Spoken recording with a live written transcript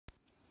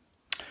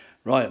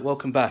Right,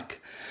 welcome back.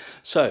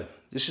 So,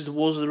 this is the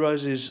Wars of the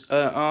Roses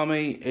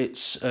army.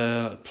 It's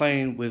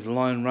playing with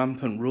Lion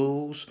Rampant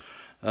rules.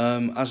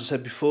 As I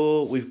said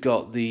before, we've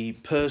got the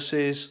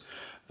Percys,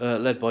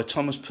 led by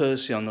Thomas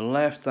Percy on the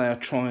left. They are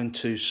trying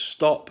to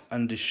stop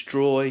and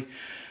destroy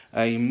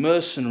a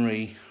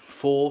mercenary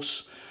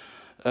force,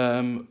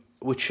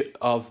 which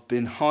have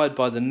been hired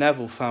by the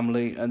Neville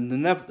family. And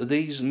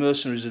these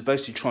mercenaries are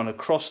basically trying to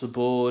cross the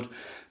board,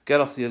 get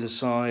off the other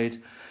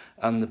side,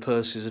 and the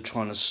Percys are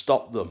trying to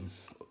stop them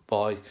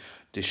by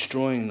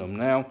destroying them.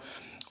 Now,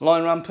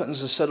 Lion Rampant,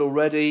 as I said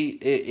already,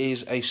 it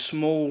is a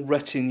small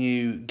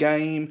retinue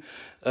game.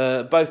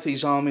 Both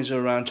these armies are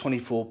around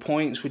 24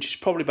 points, which is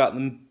probably about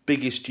the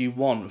biggest you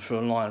want for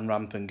a Lion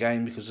Rampant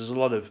game, because there's a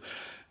lot of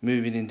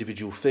moving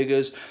individual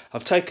figures.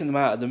 I've taken them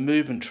out of the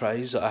movement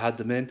trays that I had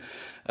them in,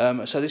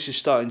 so this is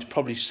starting to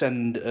probably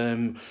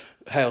send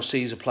Hail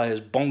Caesar players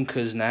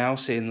bonkers now,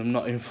 seeing them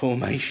not in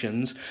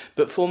formations.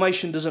 But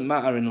formation doesn't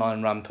matter in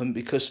Lion Rampant,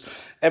 because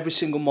every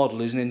single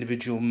model is an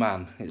individual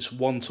man. It's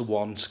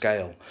 1-to-1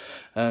 scale.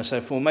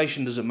 So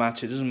formation doesn't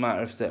matter. It doesn't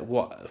matter if they're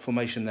what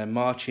formation they're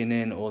marching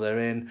in or they're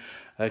in.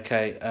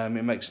 Okay,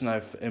 it makes no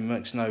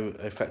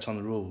effect on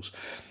the rules.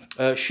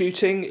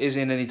 Shooting is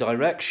in any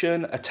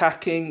direction.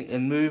 Attacking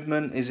and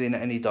movement is in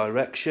any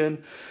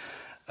direction.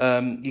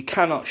 You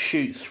cannot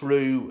shoot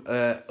through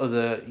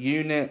other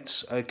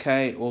units,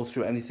 okay, or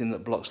through anything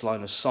that blocks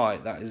line of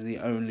sight. That is the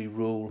only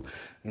rule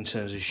in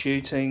terms of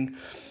shooting.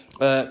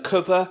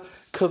 Cover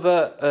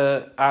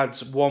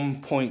adds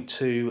 1 point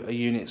to a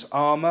unit's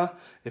armour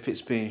if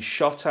it's being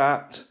shot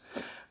at.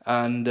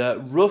 And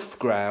rough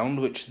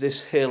ground, which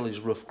this hill is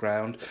rough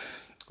ground,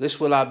 this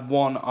will add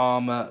 1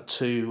 armour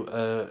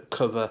to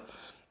cover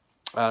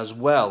as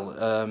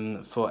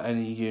well, for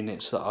any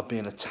units that are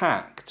being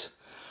attacked.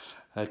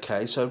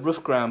 Okay, so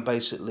rough ground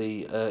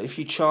basically, if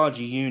you charge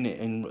a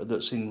unit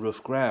that's in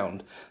rough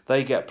ground,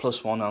 they get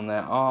 +1 on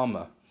their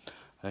armour.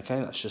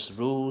 Okay, that's just the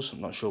rules. I'm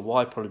not sure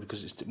why, probably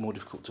because it's more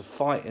difficult to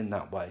fight in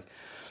that way.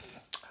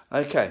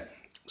 Okay,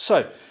 so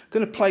I'm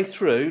going to play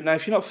through. Now,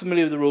 if you're not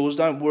familiar with the rules,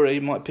 don't worry,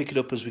 you might pick it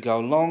up as we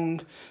go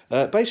along.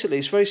 Basically,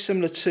 it's very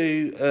similar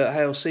to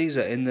Hail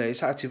Caesar in that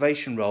it's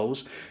activation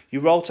rolls. You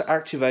roll to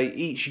activate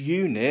each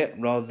unit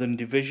rather than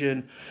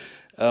division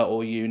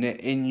or unit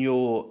in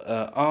your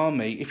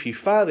army. If you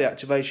fail the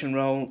activation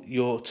roll,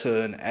 your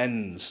turn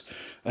ends.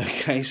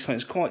 Okay, so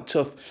it's quite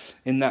tough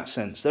in that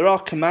sense. There are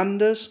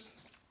commanders.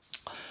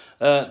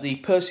 The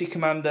Percy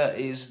commander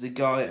is the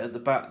guy at the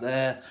back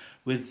there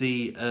with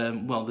the,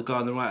 the guy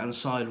on the right hand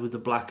side with the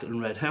black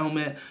and red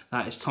helmet.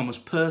 That is Thomas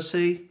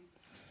Percy.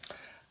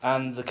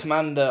 And the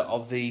commander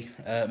of the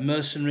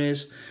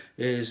mercenaries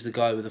is the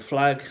guy with the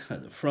flag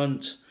at the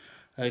front.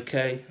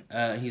 Okay,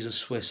 he's a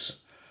Swiss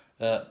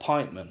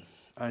pikeman.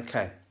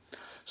 Okay,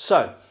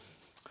 so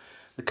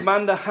the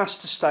commander has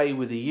to stay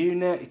with the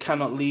unit. He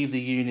cannot leave the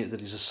unit that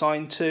he's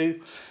assigned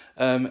to.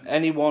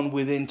 Any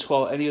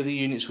other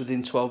units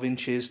within 12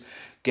 inches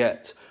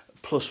get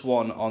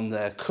 +1 on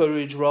their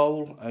courage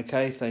roll.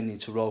 Okay, if they need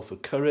to roll for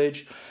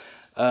courage.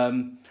 As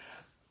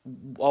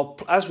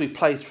we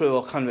play through,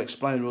 I'll kind of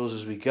explain the rules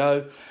as we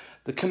go.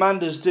 The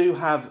commanders do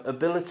have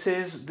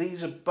abilities.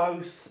 These are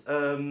both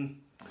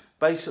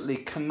basically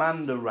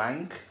commander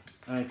rank.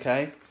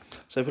 Okay.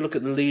 So if we look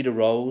at the leader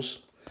roles,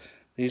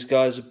 these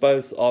guys are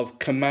both of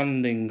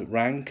commanding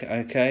rank,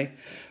 okay,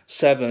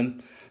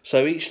 7.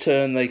 So each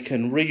turn they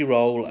can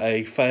re-roll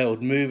a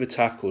failed move,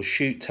 attack or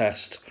shoot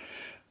test,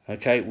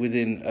 okay,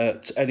 within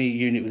any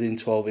unit within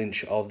 12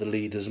 inch of the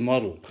leader's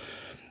model.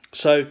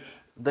 So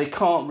they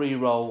can't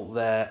re-roll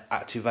their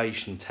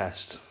activation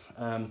test.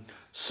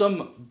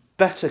 Some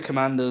better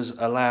commanders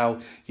allow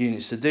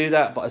units to do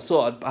that, but I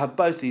thought I'd have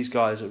both these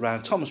guys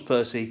around. Thomas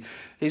Percy,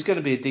 he's going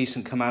to be a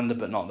decent commander,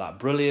 but not that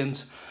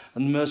brilliant.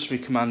 And the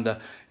mercenary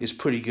commander is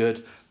pretty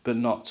good, but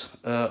not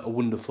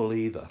wonderful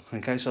either.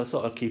 Okay, so I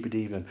thought I'd keep it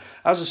even.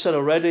 As I said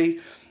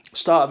already,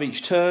 start of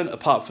each turn,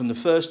 apart from the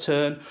first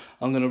turn,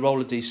 I'm going to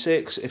roll a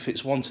d6. If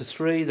it's 1 to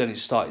 3, then it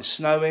started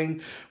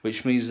snowing,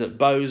 which means that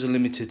bows are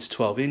limited to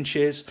 12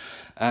 inches.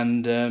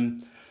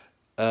 And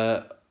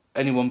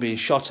anyone being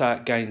shot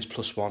at gains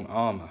 +1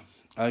 armour.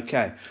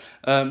 Okay,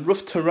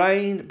 rough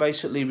terrain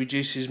basically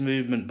reduces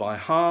movement by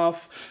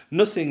half.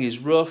 Nothing is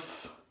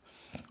rough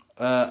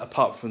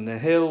apart from the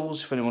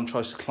hills, if anyone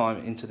tries to climb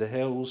into the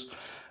hills.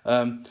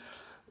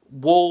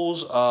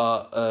 Walls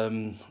are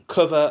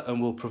cover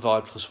and will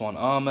provide +1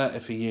 armour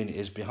if a unit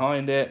is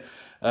behind it,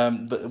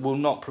 but will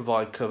not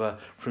provide cover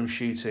from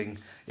shooting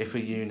if a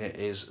unit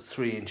is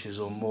 3 inches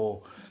or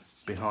more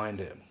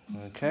behind it.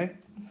 Okay,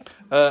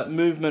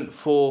 movement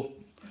for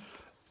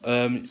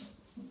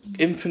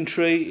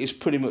infantry is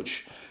pretty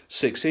much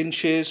 6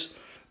 inches.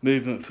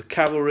 Movement for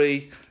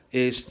cavalry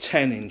is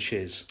 10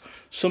 inches.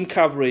 Some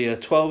cavalry are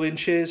 12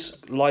 inches,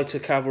 lighter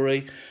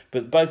cavalry,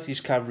 but both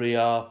these cavalry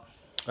are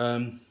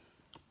 10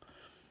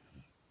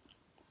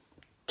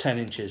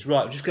 inches.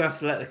 Right, I'm just going to have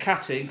to let the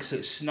cat in because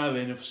it's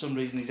snowing and for some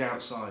reason he's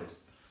outside.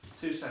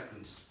 2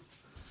 seconds.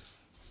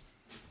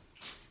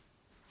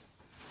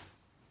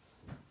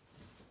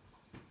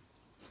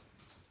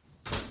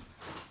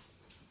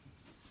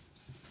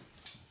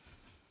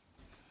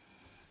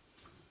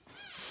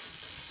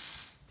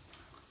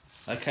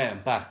 Okay, I'm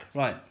back.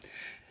 Right.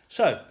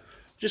 So,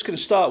 just going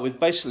to start with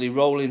basically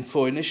rolling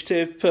for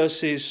initiative.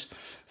 Percy's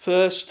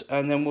first,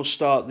 and then we'll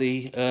start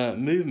the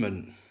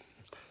movement.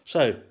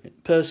 So,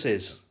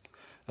 Percy's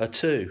a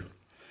 2.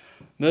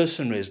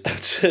 Mercenaries a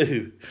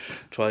 2.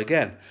 Try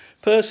again.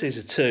 Percy's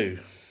a 2.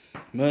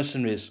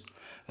 Mercenaries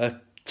a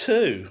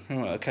 2.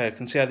 Right, okay, I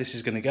can see how this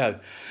is going to go.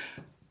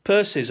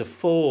 Percy's a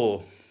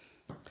 4.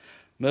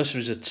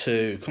 Mercenaries a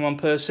 2. Come on,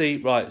 Percy.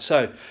 Right,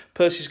 so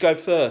Percy's go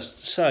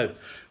first. So I'm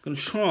going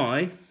to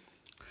try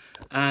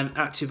and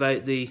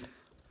activate the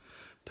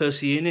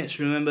Percy units.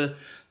 Remember,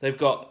 they've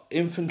got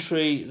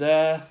infantry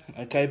there,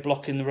 okay,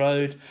 blocking the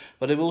road,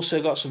 but they've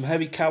also got some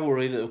heavy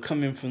cavalry that are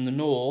coming from the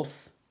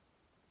north.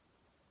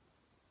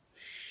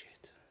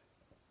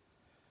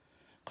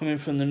 Coming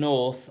from the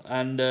north,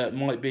 and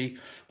might be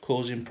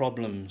causing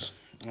problems.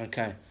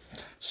 Okay,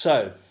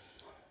 so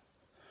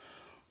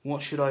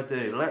what should I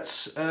do?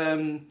 Let's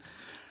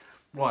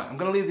right, I'm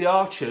going to leave the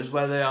archers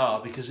where they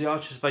are, because the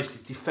archers are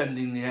basically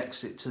defending the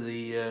exit to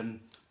the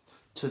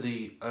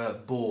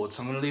board.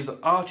 So I'm going to leave the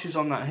archers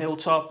on that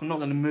hilltop. I'm not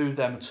going to move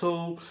them at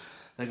all.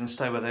 They're going to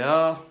stay where they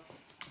are.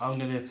 I'm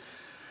going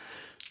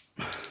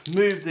to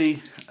move the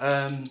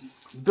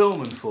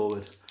billmen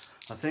forward.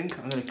 I think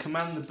I'm going to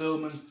command the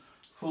billmen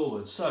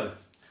forward. So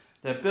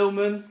they're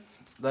billmen.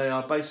 They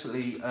are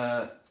basically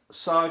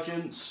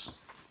sergeants.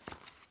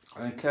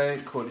 Okay,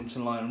 according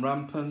to Lion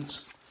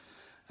Rampant,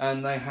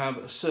 and they have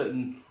a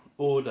certain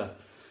order.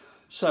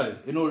 So,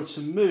 in order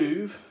to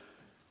move,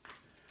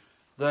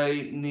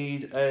 they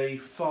need a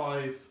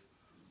 5+.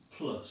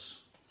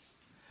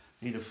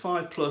 Need a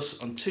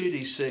 5+ on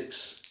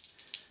 2d6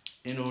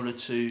 in order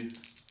to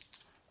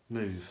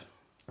move.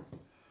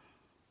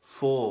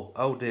 4.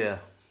 Oh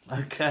dear.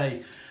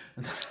 Okay.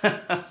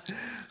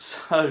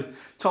 So,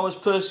 Thomas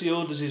Percy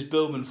orders his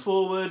billmen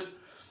forward.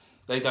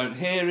 They don't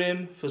hear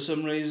him for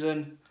some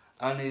reason,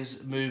 and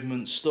his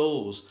movement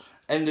stalls.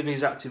 End of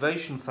his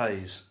activation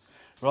phase.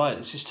 Right,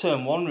 this is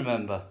turn 1,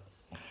 remember.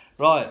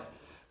 Right,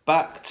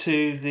 back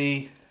to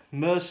the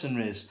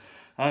mercenaries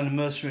and the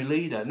mercenary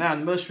leader. Now,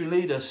 the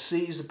mercenary leader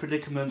sees the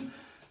predicament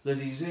that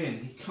he's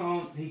in.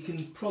 He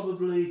can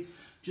probably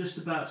just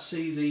about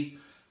see the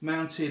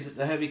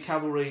heavy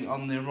cavalry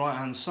on the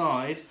right-hand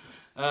side,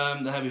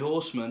 the heavy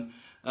horsemen,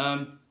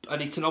 and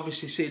he can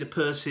obviously see the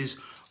Percys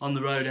on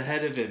the road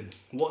ahead of him.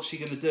 What's he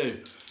going to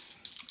do?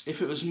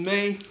 If it was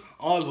me,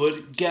 I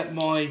would get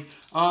my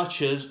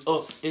archers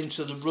up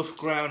into the rough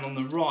ground on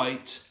the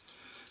right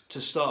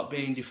to start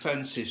being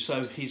defensive.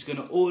 So he's going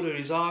to order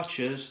his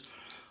archers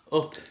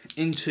up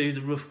into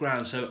the rough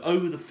ground. So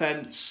over the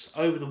fence,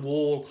 over the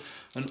wall,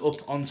 and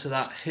up onto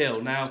that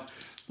hill. Now,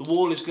 the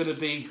wall is going to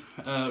be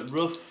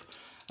rough.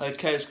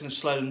 Okay, it's going to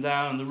slow them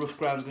down, and the rough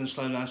ground is going to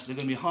slow them down. So they're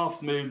going to be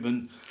half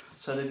movement.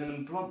 So they're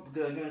going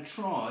to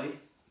try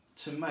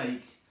to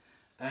make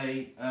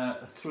a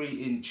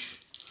 3-inch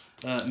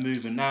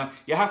movement. Now,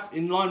 you have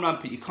in Lion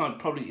Rampant, you can't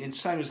probably,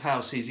 same as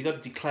House is, you've got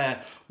to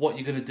declare what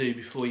you're going to do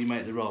before you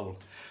make the roll.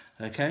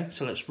 Okay,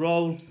 so let's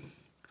roll.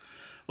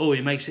 Oh,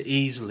 he makes it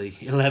easily,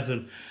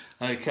 11.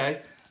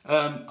 Okay,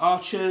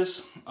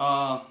 archers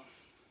are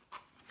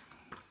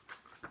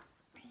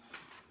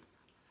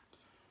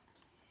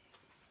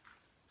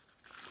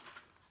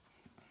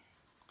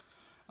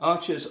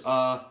Archers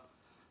are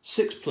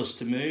 6+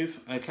 to move.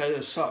 Okay,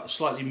 it's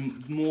slightly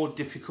more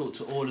difficult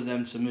to order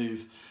them to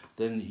move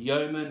than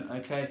yeomen.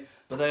 Okay,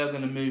 but they are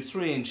going to move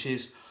 3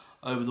 inches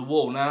over the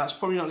wall. Now, that's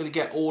probably not going to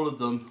get all of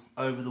them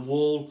over the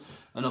wall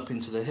and up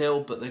into the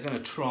hill, but they're going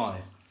to try.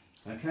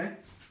 Okay,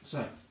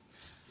 so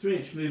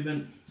 3-inch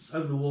movement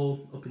over the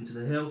wall, up into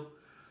the hill.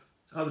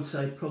 I would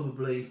say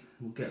probably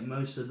we'll get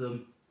most of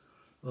them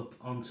up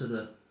onto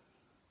the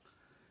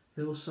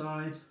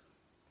hillside.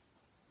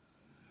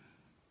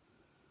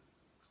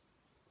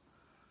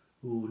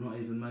 Ooh, not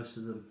even most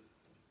of them.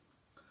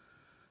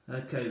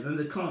 Okay,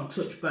 remember they can't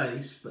touch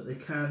base, but they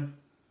can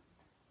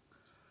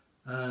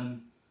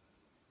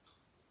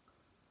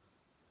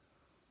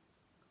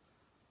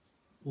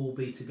all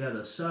be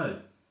together. So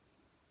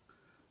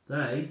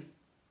they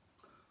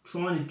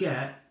trying to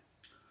get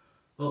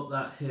up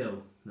that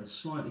hill. They're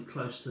slightly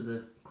close to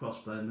the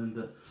crossbowmen,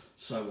 but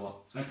so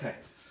what? Okay,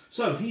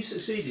 so he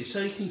succeeded,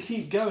 so he can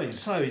keep going.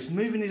 So he's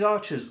moving his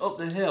archers up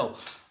the hill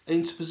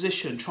into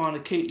position, trying to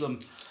keep them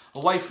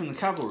away from the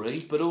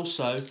cavalry, but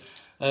also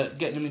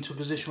getting them into a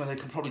position where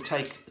they can probably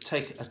take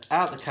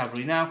out the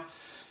cavalry. Now,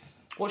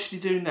 what should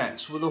he do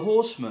next? Well, the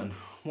horsemen,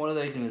 what are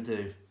they going to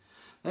do?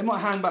 They might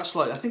hang back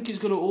slightly. I think he's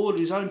going to order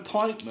his own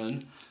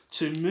pikemen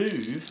to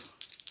move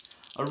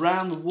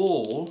around the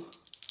wall,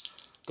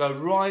 go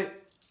right,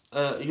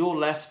 your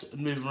left,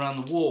 and move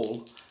around the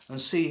wall,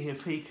 and see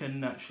if he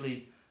can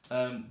actually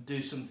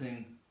do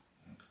something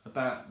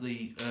about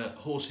the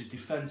horses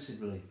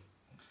defensively.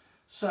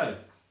 So,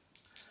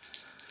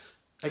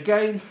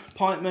 again,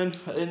 pikemen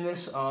in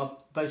this are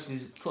basically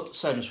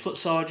same as foot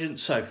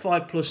sergeants, so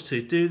 5+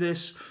 to do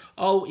this.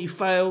 Oh, he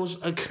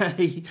fails.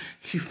 Okay,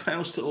 he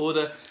fails to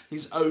order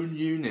his own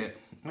unit.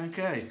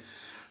 Okay,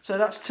 So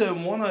that's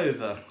turn 1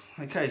 over.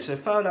 Okay, so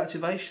failed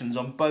activations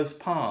on both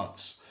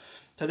parts.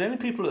 So the only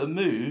people that have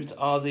moved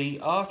are the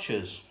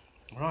archers.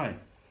 Right.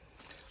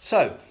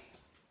 So,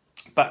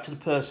 back to the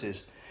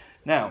Percys.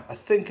 Now, I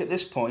think at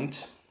this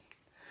point,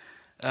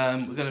 we're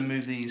going to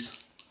move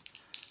these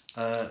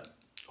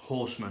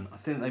horsemen. I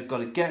think they've got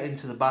to get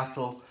into the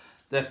battle.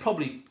 They're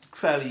probably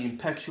fairly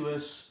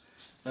impetuous.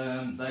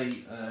 They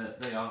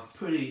are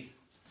pretty,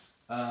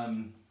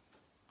 you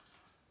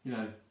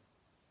know,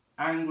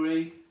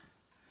 angry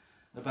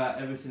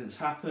about everything that's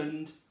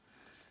happened.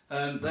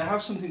 They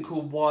have something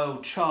called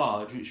wild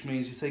charge, which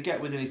means if they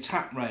get within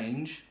attack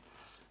range,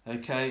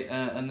 okay,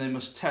 and they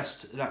must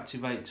test and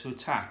activate to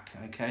attack,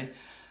 okay.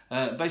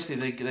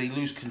 Basically, they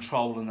lose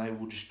control and they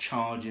will just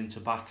charge into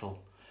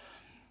battle.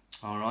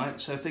 All right.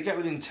 So if they get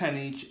within 10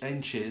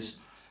 inches,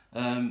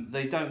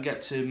 they don't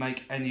get to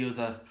make any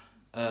other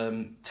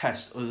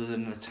test other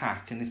than an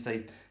attack. And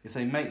if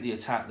they make the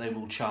attack, they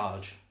will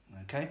charge.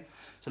 Okay.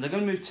 So they're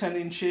going to move 10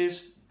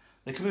 inches.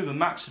 They can move a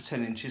max of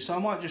 10 inches. So I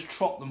might just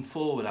trot them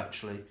forward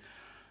actually,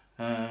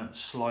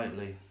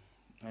 slightly.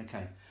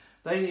 Okay.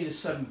 They need a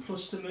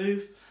 7+ to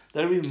move.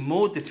 They're even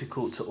more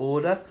difficult to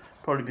order,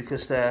 probably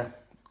because they're,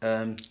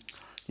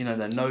 you know,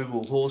 they're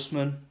noble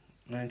horsemen.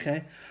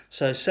 Okay.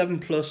 So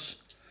 7+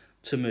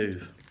 to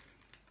move.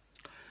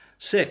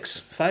 6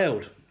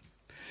 failed.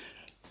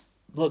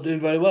 Not doing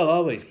very well,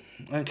 are we?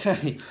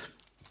 Okay.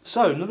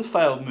 So another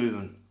failed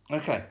movement.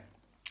 Okay.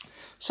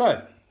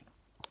 So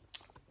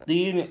the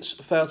units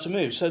failed to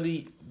move. So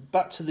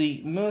back to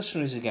the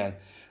mercenaries again.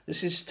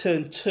 This is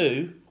turn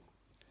 2,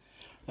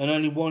 and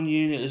only 1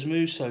 unit has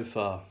moved so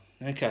far.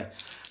 Okay.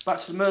 Back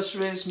to the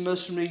mercenaries.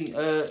 Mercenary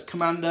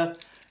commander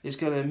is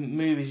going to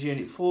move his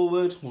unit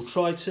forward. We'll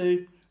try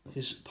to.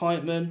 His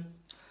pikeman.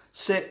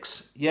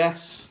 6,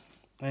 yes.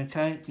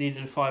 Okay,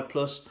 needed a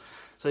 5+.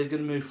 So he's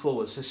going to move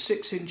forward. So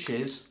 6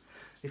 inches,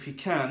 if you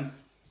can,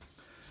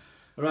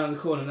 around the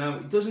corner. Now,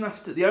 it doesn't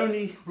have to. The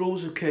only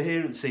rules of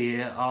coherency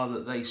here are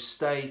that they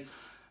stay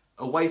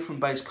away from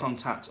base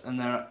contact and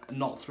they're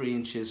not 3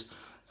 inches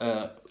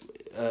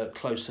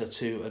closer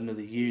to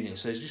another unit.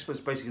 So he's just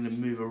basically going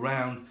to move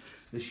around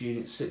this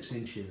unit 6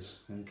 inches.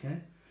 Okay,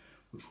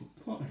 which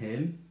will put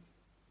him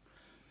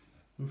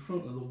in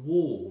front of the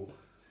wall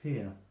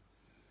here.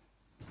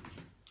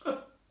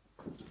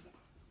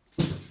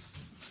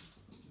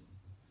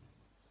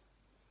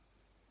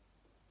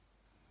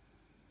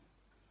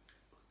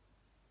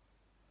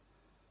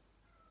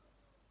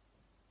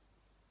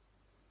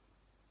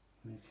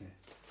 Okay,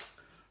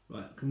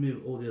 right, I can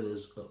move all the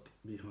others up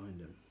behind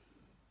him.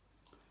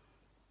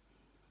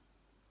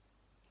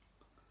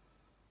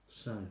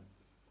 So,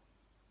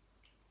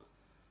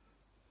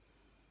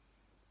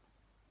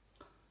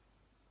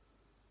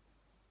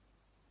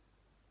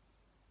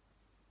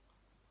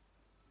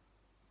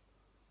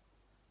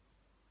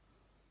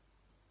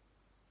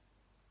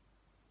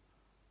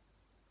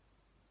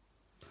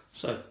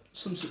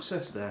 some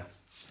success there.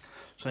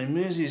 So he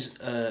moves his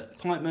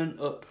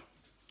pikeman up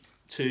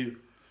to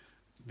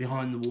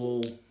behind the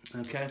wall,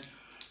 okay,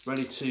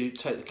 ready to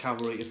take the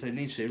cavalry if they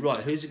need to. Right,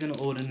 who's he going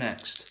to order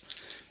next?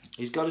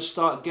 He's got to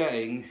start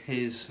getting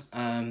his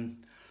own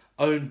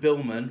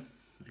billman,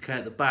 okay,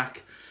 at the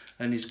back,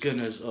 and his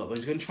gunners up.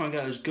 He's going to try and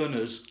get his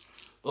gunners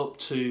up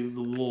to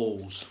the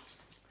walls.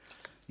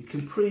 You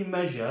can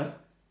pre-measure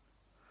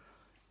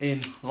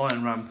in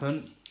Lion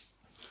Rampant,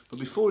 but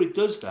before he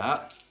does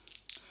that,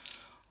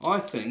 I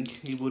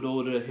think he would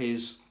order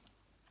his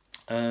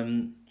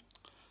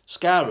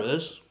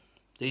scourers,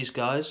 these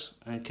guys,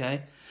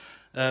 okay,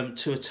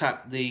 to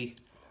attack the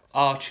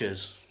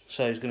archers.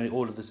 So he's going to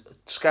order the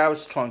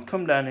scourers to try and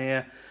come down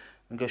here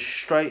and go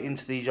straight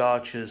into these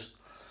archers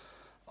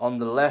on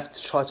the left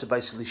to try to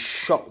basically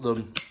shock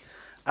them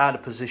out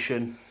of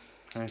position,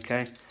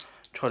 okay,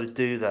 try to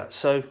do that.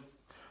 So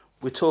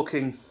we're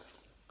talking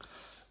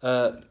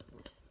light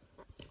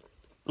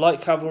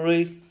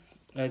cavalry,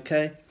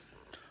 okay,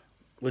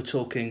 we're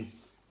talking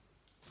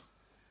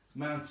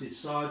mounted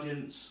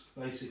sergeants,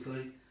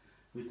 basically,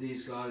 with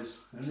these guys,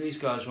 and these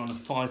guys are on a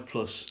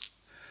 5+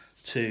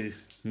 to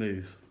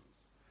move.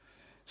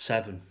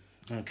 7,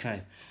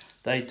 okay,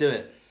 they do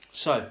it.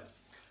 So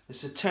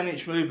it's a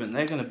 10-inch movement.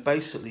 They're going to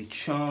basically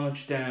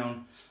charge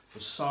down the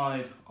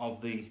side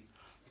of the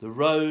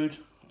road,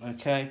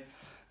 okay,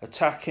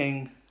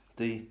 attacking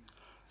the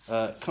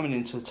coming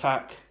in to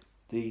attack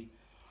the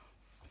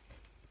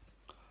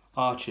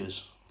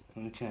archers,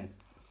 okay.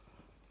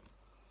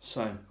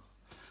 So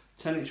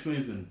 10-inch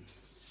movement.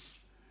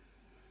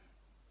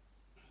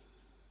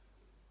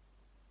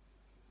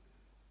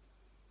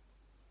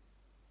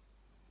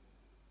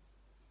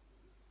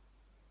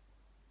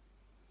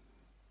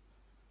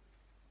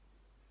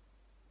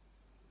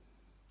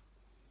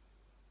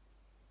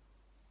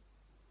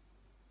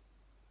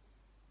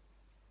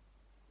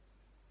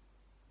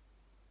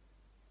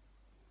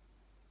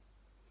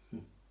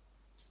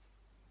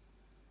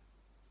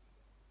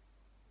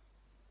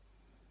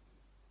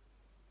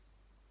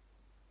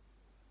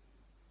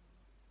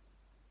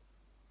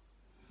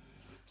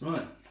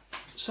 Right,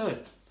 so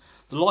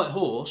the light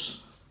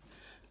horse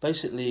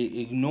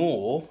basically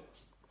ignore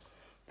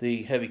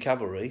the heavy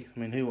cavalry. I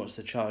mean, who wants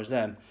to charge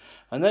them?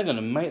 And they're going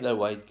to make their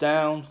way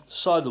down the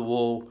side of the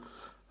wall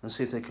and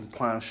see if they can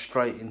plough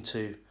straight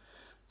into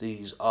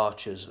these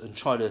archers and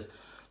try to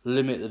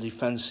limit the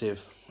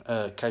defensive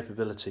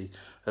capability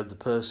of the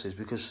Percys,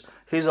 because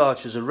his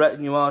archers are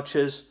retinue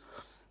archers.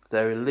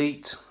 They're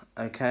elite.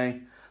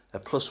 Okay,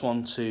 they're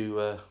 +1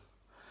 to.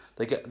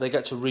 They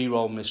get to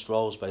re-roll missed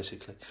rolls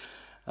basically,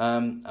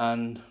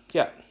 and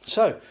yeah,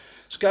 so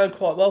it's going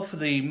quite well for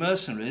the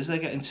mercenaries. They're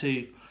getting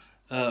to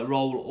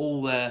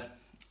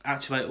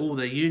activate all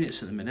their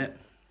units at the minute.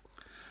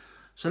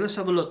 So let's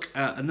have a look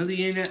at another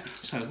unit.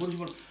 So what do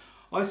you want?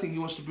 I think he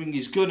wants to bring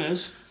his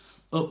gunners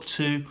up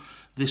to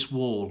this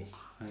wall.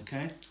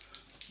 Okay,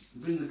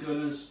 bring the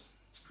gunners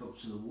up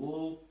to the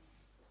wall.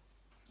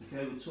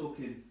 Okay, we're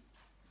talking.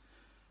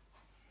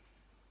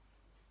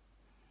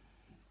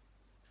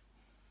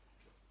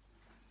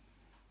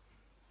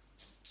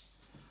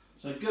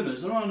 So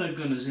gunners, there are no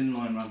gunners in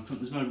Lion Rampant,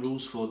 there's no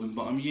rules for them,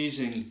 but I'm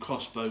using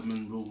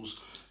crossbowman rules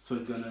for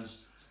gunners.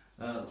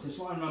 Because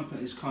Lion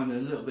Rampant is kind of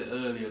a little bit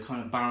earlier,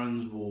 kind of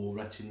Baron's War,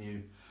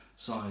 retinue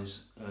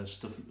size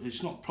stuff.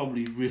 It's not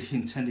probably really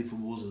intended for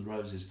Wars of the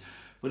Roses,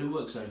 but it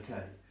works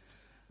okay.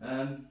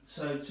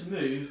 So to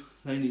move,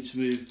 they need to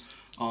move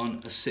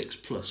on a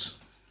 6+.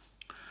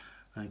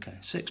 Okay,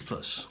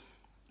 6+,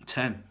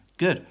 10,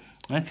 good.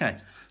 Okay,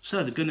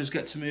 so the gunners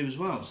get to move as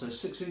well, so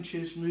 6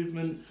 inches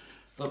movement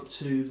up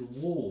to the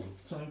wall.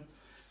 So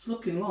it's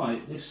looking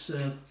like this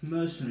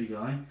mercenary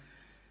guy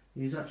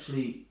is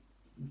actually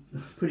a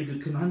pretty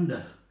good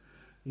commander.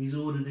 He's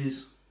ordered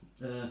his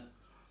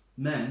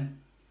men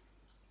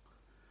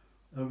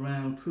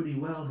around pretty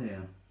well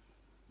here.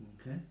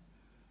 Okay,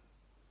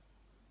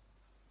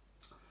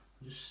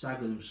 just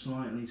stagger them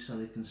slightly so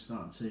they can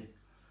start to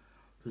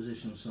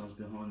position themselves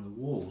behind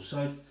the wall.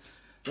 So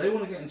they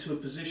want to get into a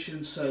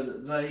position so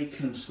that they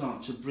can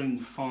start to bring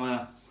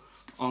fire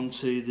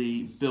onto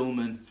the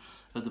billmen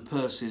of the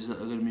Percys that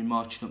are going to be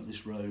marching up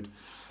this road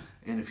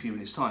in a few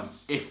minutes' time,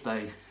 if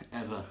they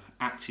ever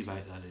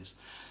activate, that is.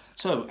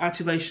 So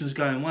activation's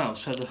going well.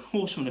 So the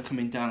horsemen are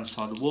coming down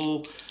inside the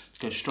wall,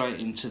 go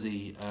straight into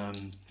the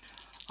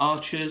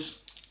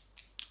archers.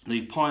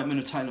 The pikemen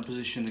are taking a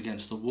position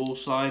against the wall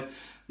side.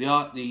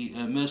 The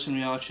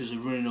mercenary archers are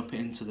running up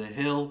into the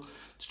hill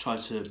to try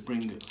to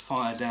bring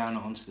fire down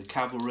onto the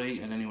cavalry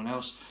and anyone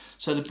else.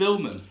 So the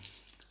billmen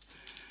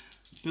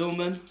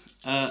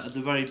at the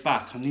very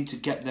back, I need to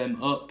get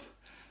them up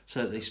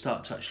so that they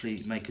start to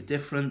actually make a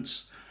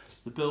difference.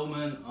 The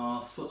billmen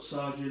are foot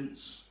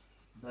sergeants.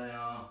 They're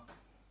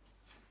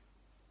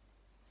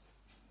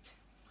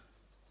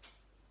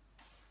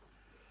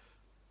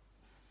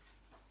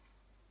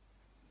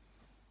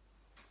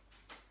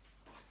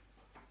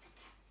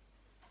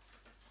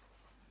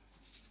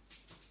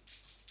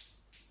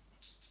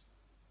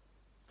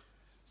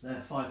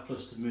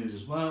 5+ to move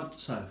as well.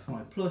 So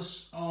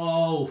 5+.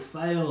 Oh,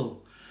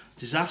 fail.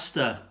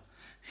 Disaster.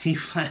 He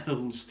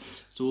fails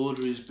to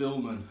order his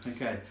billman.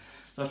 Okay,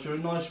 so after a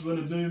nice run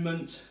of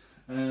movement,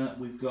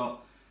 we've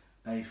got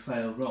a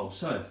failed roll.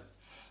 So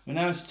we're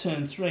now to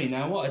turn 3.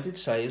 Now what I did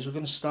say is we're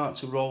going to start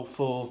to roll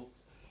for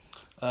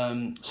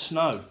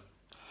snow.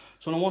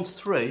 So on a 1 to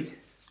 3,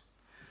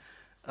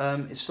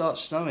 it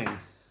starts snowing.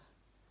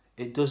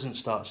 It doesn't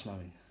start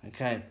snowing.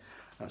 Okay,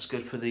 that's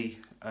good for the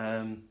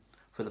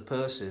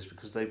Percys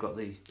because they've got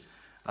the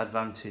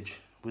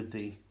advantage with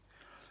the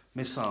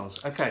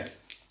missiles. Okay,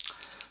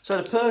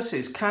 so the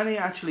Percys, can he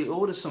actually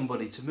order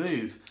somebody to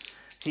move?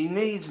 He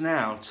needs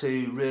now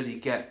to really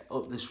get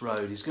up this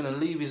road. He's going to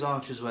leave his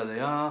archers where they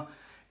are.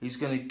 He's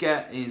going to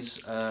get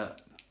his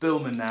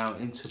billmen now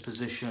into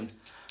position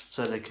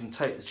so they can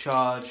take the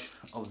charge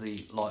of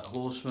the light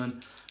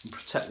horsemen and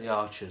protect the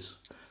archers.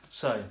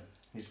 So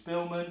his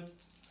billmen,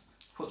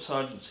 foot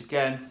sergeants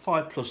again,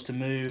 5+ to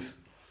move.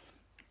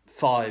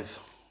 5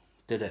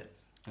 did it.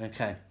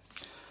 Okay,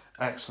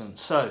 excellent.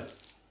 So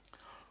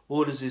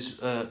orders his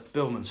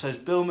billman. So his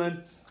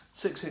billman,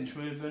 6-inch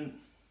movement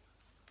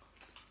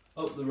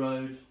up the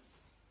road.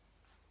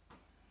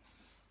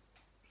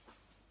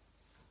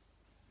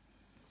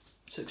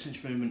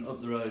 6-inch movement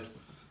up the road,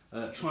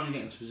 trying to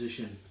get into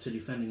position to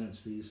defend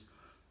against these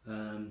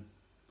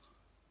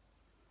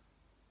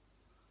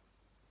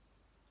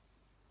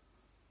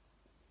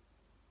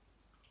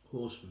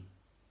horsemen.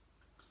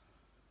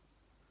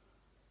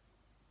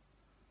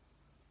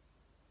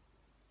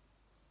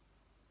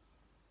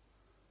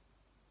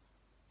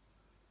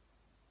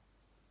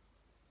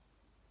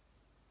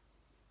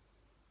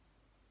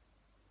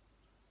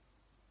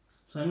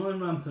 So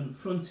Lion Rampant,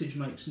 frontage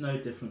makes no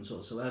difference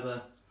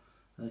whatsoever.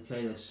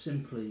 Okay, they're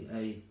simply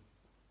a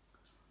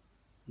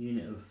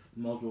unit of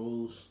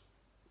models.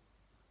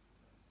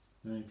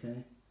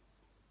 Okay,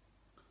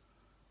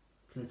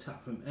 can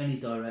attack from any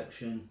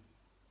direction,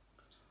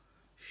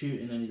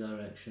 shoot in any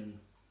direction.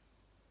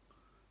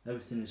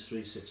 Everything is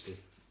 360.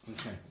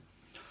 Okay.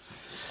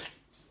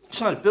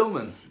 So the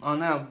billmen are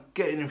now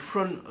getting in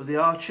front of the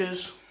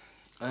archers,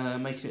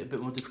 making it a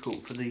bit more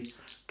difficult for the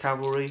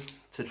cavalry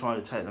to try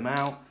to take them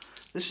out.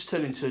 This has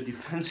turned into a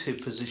defensive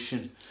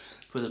position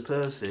for the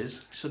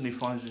Percys. He suddenly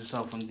finds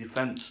himself on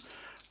defence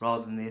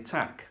rather than the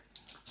attack.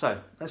 So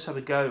let's have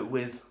a go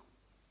with.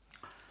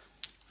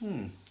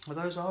 Are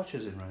those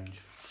archers in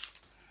range?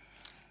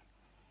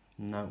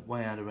 No,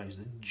 way out of range.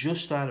 They're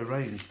just out of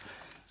range.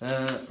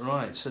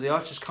 Right, so the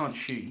archers can't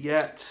shoot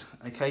yet.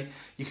 Okay,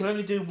 you can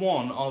only do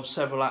one of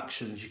several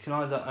actions. You can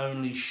either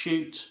only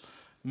shoot,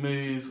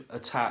 move,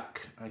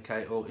 attack,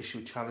 okay, or issue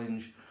a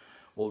challenge,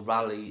 or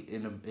rally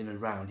in a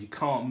round. You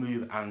can't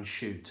move and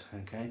shoot.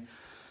 Okay,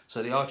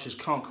 so the archers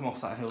can't come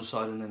off that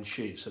hillside and then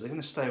shoot. So they're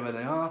going to stay where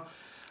they are.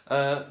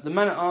 The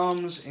men at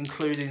arms,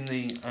 including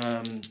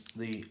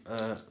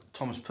the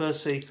Thomas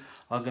Percy,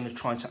 are going to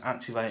try to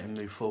activate and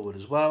move forward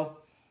as well.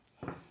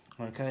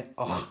 Okay.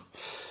 Oh,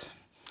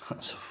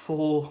 that's a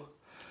 4.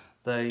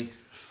 They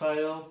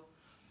fail.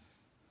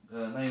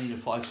 They need a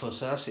 5+,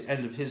 so that's the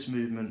end of his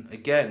movement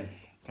again.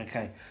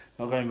 Okay,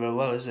 not going very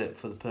well, is it,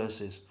 for the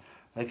Percys?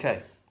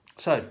 Okay,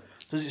 so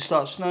does it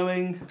start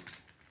snowing?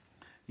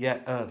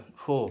 Yeah,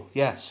 4.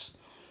 Yes.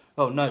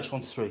 Oh no, it's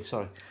 1 to 3.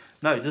 Sorry.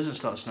 No, it doesn't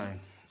start snowing.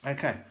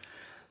 Okay,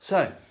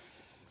 so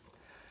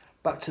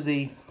back to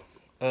the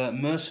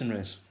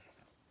mercenaries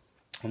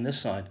on this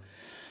side.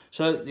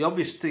 So the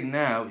obvious thing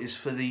now is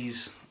for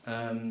these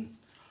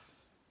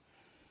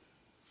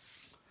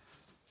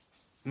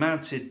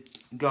mounted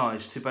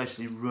guys to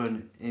basically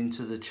run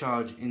into the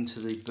charge into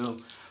the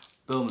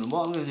billman.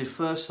 What I'm going to do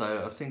first,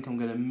 though, I think I'm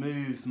going to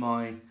move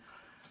my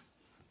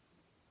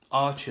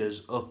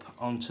archers up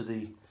onto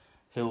the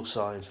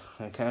hillside.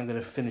 Okay, I'm going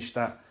to finish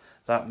that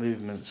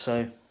movement.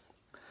 So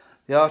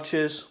the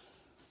archers,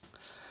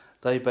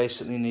 they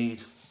basically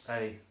need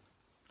a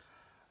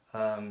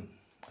I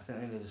think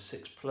they need a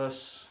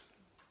 6+.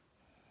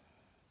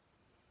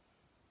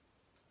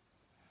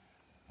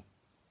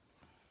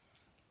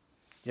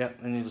 Yeah,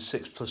 they need a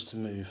 6+ to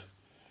move.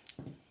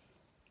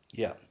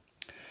 Yeah.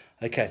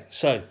 Okay,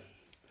 so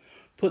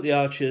put the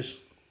archers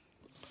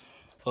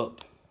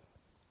up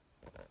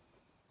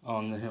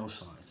on the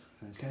hillside.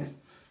 Okay,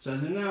 so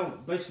they're now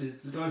basically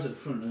the guys at the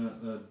front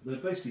they're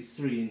basically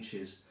 3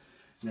 inches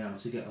now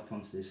to get up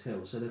onto this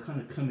hill. So they're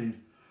kind of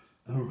coming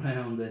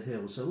around the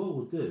hill. So what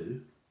we'll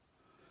do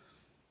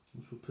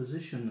is we'll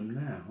position them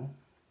now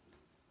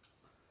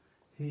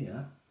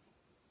here.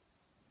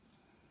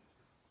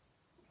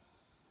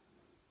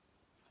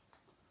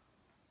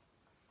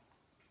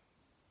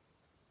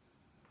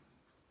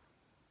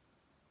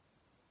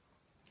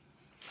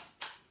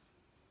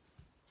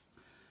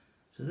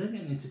 So they're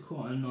getting into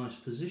quite a nice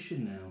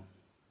position now.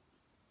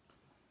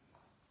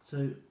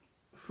 So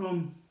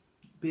from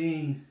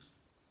being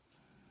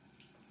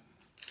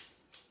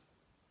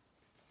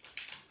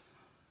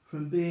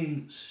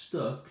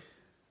stuck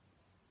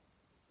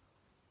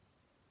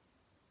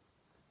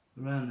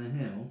around the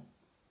hill,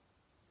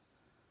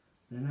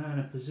 they're now in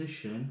a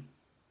position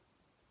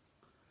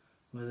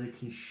where they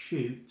can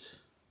shoot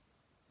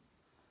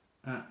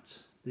at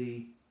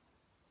the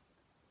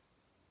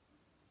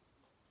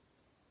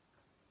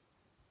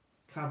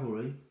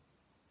cavalry,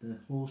 the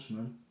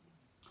horsemen,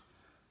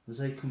 as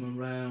they come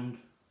around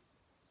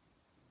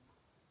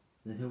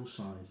the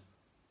hillside.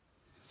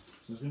 So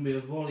there's going to be a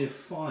volley of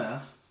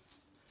fire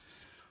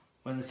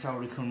when the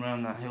cavalry come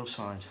around that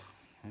hillside.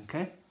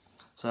 Okay,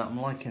 so I'm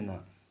liking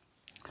that.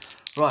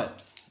 Right,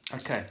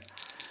 okay.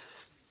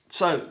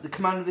 So the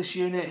commander of this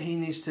unit,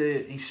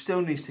 he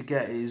still needs to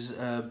get his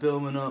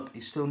billman up. He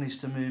still needs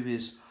to move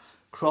his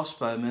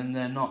crossbowmen.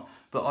 They're not.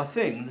 But I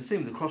think the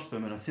thing with the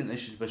crossbowmen, I think they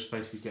should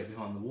basically get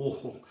behind the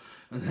wall,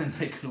 and then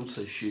they can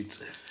also shoot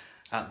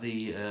at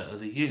the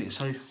unit.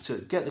 So to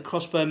get the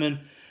crossbowmen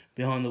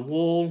behind the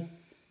wall,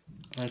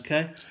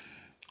 okay.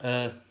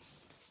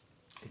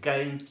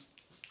 Again,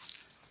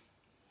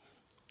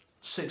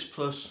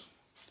 6+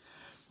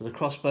 with the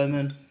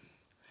crossbowmen.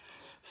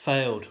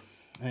 Failed.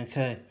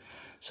 Okay,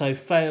 so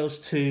fails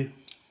to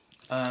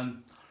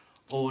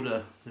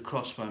order the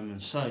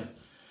crossbowmen. So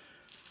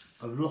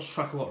I've lost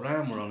track of what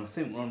round we're on. I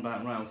think we're on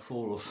about round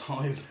 4 or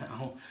 5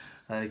 now.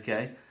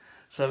 Okay,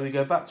 so we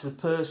go back to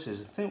the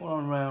Percys. I think we're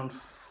on round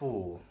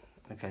 4.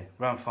 Okay,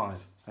 round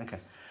 5. Okay,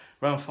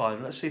 round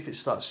 5. Let's see if it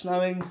starts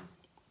snowing.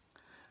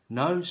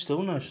 No,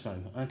 still no snow.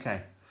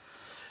 Okay,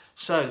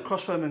 so the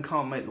crossbowmen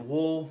can't make the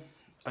wall.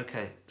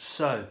 Okay,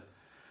 so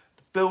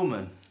the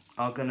billmen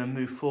are going to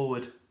move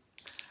forward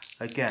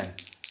again.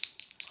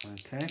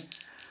 Okay,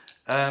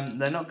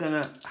 they're not going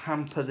to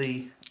hamper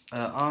the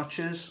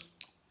archers.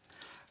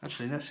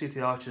 Actually, let's see if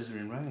the archers are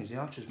in range. The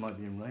archers might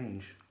be in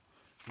range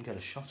and get a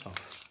shot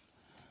off.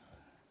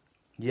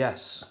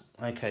 Yes.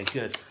 Okay,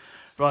 good.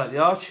 Right, the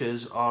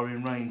archers are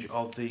in range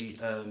of the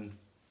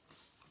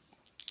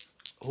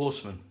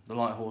horsemen, the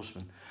light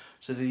horsemen.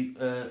 So the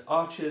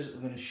archers are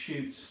going to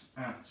shoot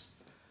at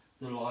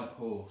the light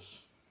horse.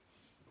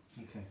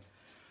 Okay.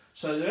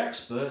 So they're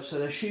experts, so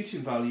their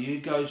shooting value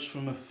goes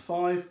from a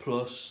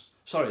 6+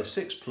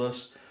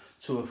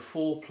 to a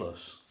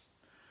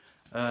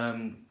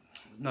 4+.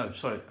 No,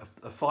 sorry,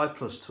 a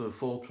 5+ to a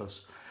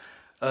 4+.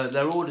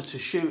 Their order to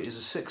shoot is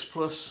a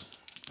 6+.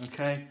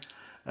 Okay.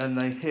 and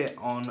they hit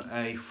on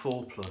a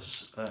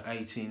 4+ at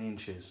 18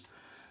 inches.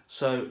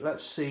 So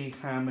let's see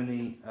how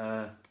many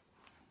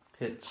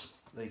hits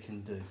they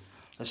can do.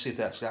 Let's see if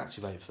they actually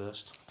activate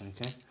first.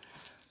 Okay,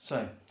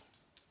 so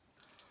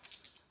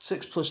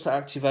 6+ to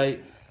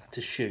activate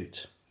to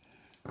shoot.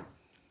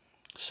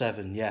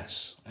 7,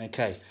 yes.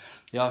 Okay,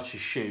 the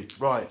archers shoot.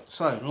 Right,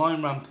 so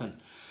Lion Rampant.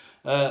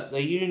 Their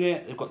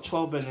unit, they've got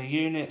 12 in their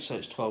unit, so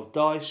it's 12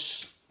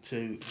 dice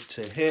to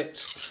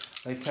hit.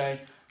 Okay,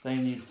 they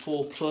need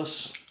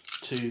 4+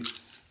 to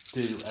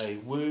do a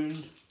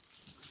wound.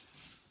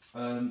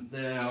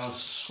 They are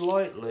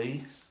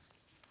slightly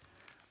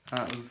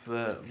out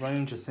of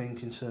range, I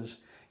think, in terms.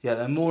 Yeah,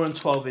 they're more than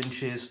 12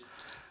 inches,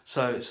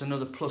 so it's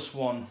another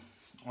 +1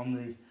 on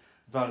the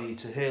value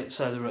to hit.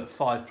 So they're at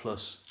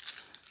 5+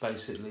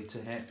 basically to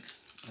hit.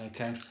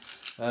 Okay,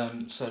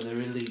 so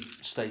their elite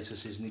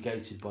status is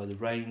negated by the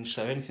range.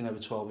 So anything over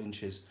 12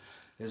 inches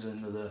is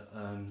another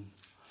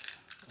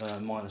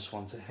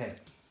 -1 to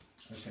hit.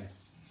 Okay,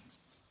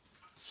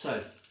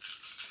 so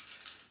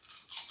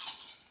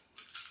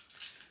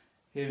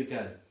here we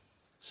go.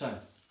 So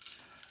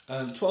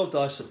 12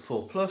 dice at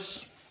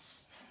 4+.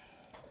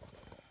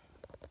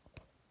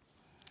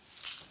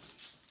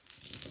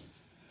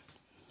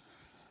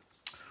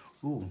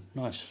 Ooh,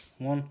 nice.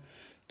 1,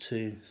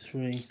 2,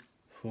 3,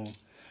 4,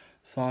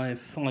 5.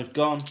 5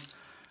 gone.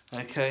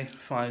 Okay,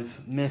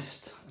 5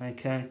 missed.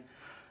 Okay.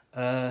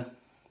 Oh,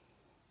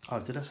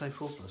 did I say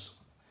 4+?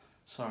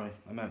 Sorry,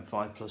 I meant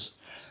 5+.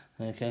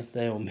 Okay,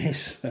 they all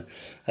miss.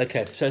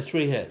 Okay, so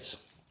 3 hits.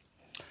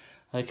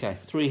 Okay,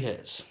 3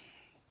 hits.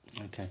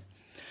 Okay.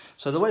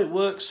 So the way it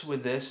works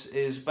with this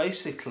is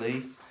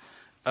basically,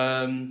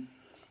 you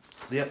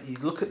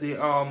look at the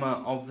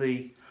armour of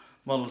the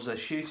models they're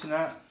shooting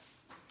at.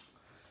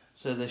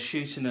 So they're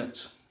shooting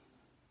at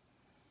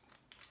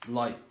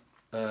light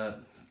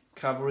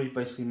cavalry,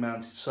 basically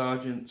mounted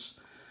sergeants.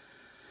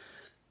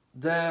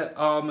 Their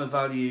armour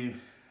value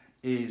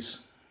is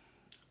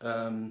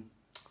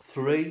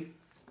 3.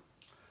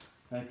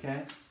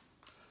 Okay.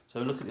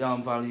 So look at the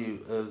arm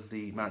value of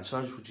the mounted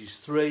sergeants, which is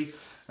 3.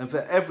 And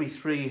for every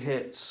 3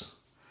 hits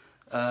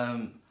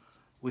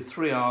with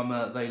 3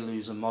 armour, they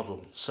lose a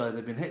model. So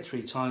they've been hit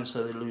 3 times,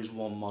 so they lose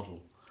 1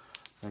 model.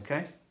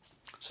 Okay.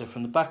 So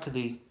from the back of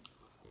the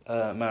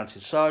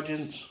mounted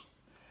sergeants,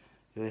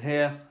 you're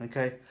here.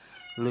 Okay.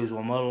 Lose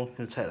 1 model. I'm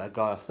going to take that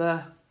guy off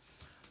there.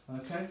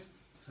 Okay.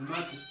 So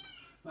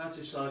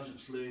mounted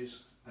sergeants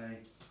lose a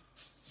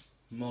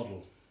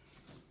model.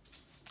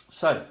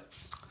 So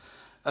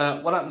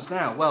what happens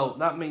now? Well,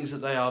 that means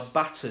that they are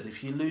battered.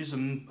 If you lose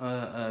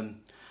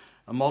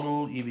a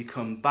model, you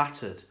become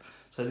battered.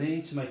 So they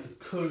need to make a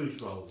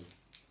courage roll.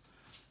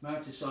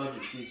 Mounted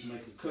sergeants need to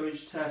make a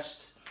courage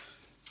test,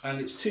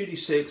 and it's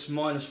 2d6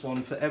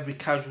 -1 for every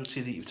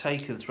casualty that you've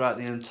taken throughout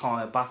the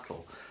entire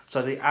battle.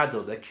 So they add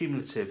up, they're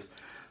cumulative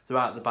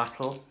throughout the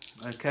battle.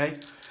 Okay,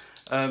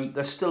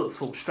 they're still at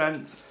full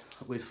strength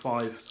with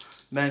 5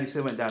 men. If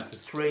they went down to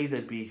 3,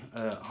 they'd be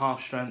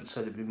half strength,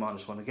 so they'd be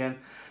 -1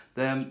 again.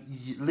 The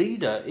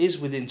leader is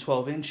within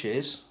 12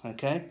 inches.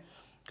 Okay,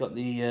 got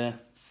the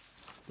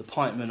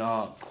pikemen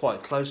are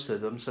quite close to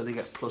them, so they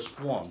get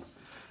 +1.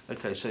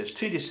 Okay, so it's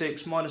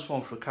 2d6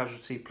 -1 for a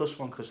casualty,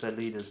 +1 because their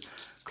leader's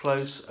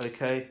close.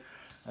 Okay,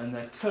 and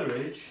their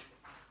courage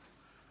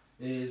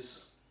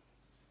is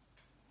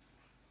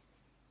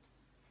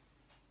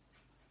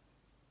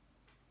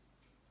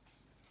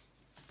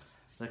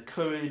their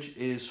courage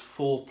is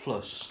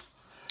 4+.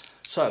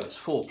 So it's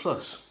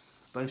 4+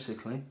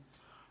 basically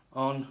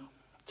on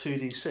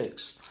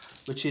 2d6,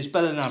 which is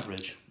better than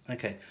average.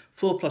 Okay,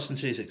 4+ and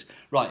 2d6.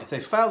 Right, if they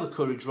fail the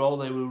courage roll,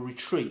 they will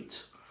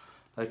retreat.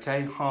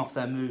 Okay, half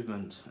their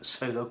movement.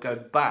 So they'll go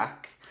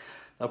back.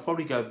 They'll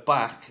probably go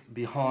back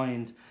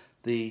behind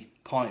the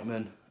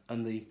pikemen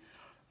and the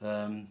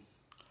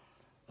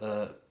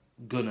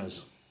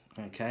gunners.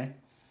 Okay,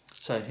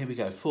 so here we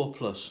go.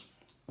 4+.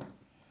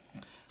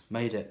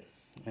 Made it.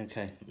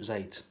 Okay, it was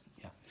 8.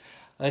 Yeah.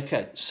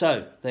 Okay,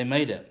 so they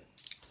made it.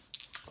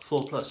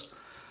 4+.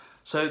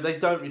 So they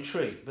don't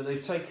retreat, but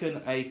they've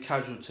taken a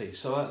casualty.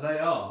 So they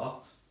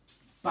are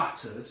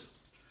battered,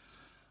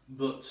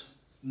 but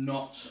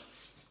not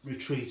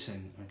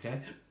retreating.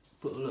 Okay,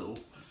 put a little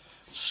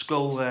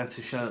skull there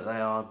to show that they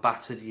are a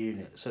battered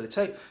unit. So they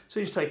take, so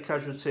you take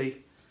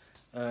casualty.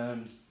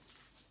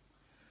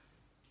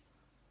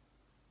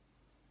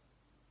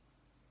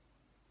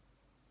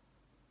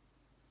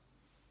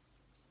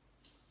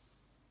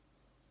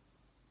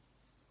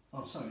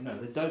 Oh, sorry, no,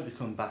 they don't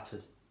become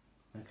battered.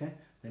 Okay,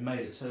 they made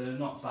it, so they're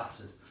not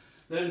battered.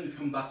 They only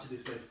become battered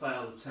if they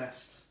fail the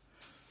test,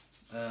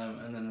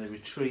 and then they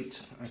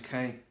retreat.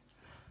 Okay,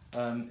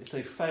 if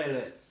they fail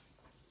it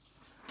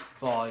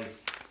by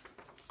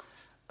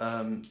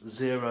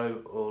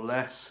 0 or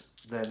less,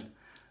 then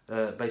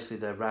basically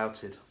they're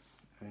routed.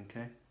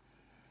 Okay,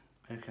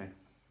 okay,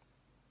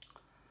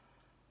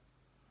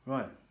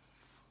 right.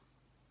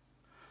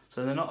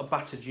 So they're not a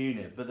battered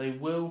unit, but they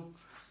will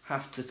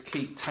have to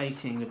keep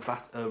taking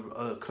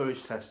a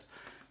courage test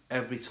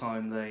every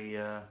time they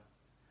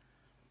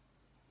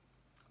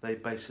they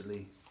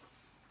basically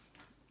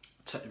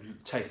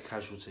take a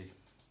casualty.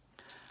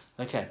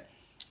 Okay,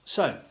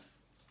 so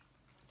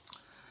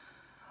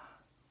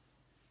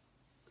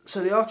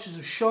the archers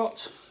have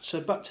shot. So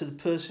back to the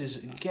Percys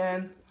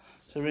again.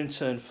 So we're in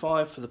turn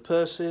 5 for the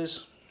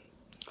Percys.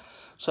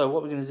 So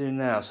what we're going to do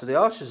now, so the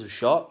archers have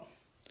shot.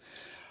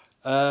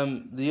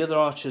 The other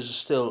archers are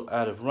still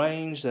out of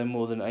range. They're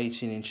more than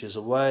 18 inches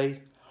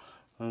away.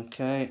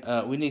 Okay,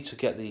 we need to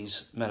get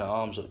these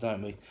men-at-arms up,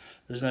 don't we?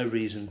 There's no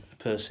reason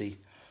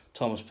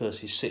Thomas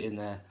Percy's sitting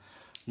there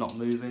not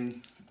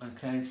moving.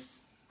 Okay,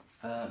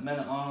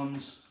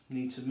 men-at-arms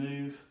need to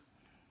move.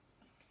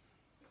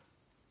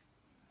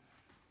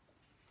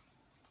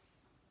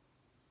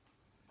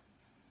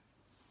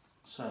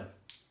 So,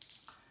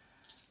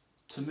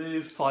 to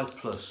move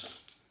 5+.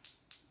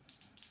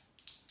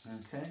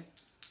 Okay.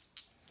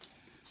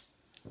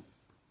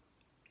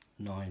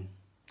 9.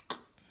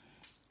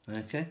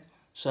 Okay.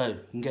 So, you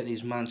can get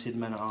these mounted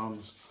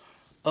men-at-arms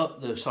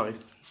up,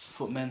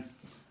 footmen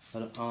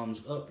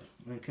men-at-arms up.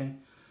 Okay.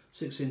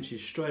 6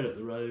 inches straight up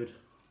the road.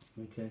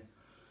 Okay.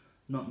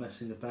 Not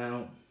messing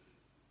about.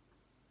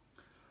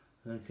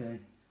 Okay.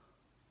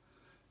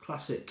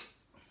 Classic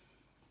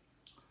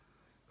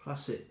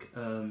Wars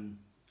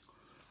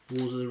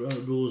of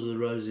the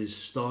Roses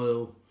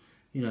style.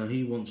 You know,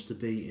 he wants to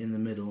be in the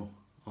middle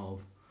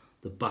of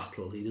the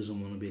battle. He doesn't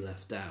want to be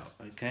left out.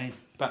 Okay.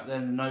 Back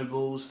then, the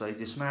nobles, they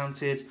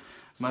dismounted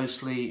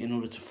mostly in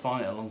order to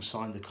fight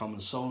alongside the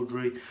common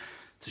soldiery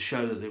to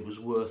show that it was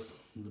worth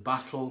the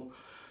battle.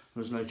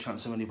 There was no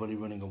chance of anybody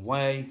running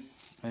away.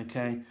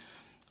 Okay.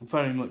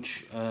 Very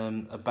much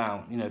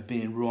about, you know,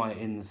 being right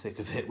in the thick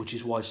of it, which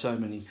is why so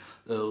many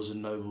earls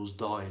and nobles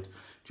died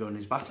during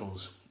these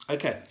battles.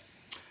 Okay,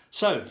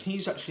 so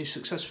he's actually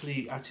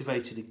successfully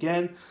activated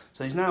again.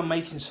 So he's now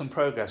making some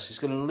progress. He's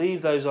going to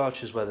leave those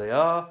archers where they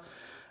are.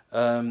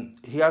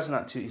 He's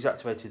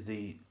activated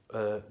the.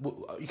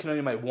 You can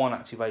only make 1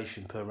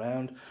 activation per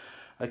round.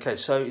 Okay,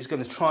 so he's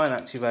going to try and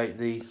activate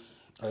the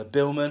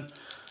billmen.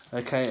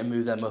 Okay, and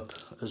move them up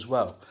as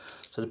well.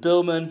 So the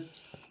billmen,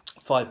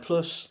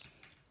 5+.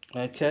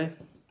 Okay,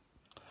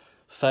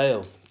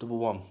 fail, double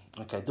 1.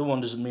 Okay, double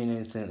 1 doesn't mean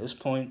anything at this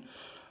point.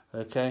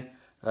 Okay,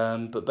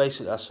 but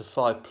basically that's a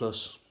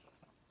 5+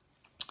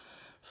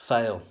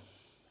 fail.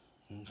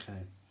 Okay,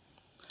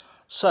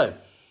 so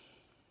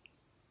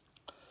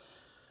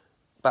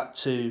back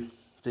to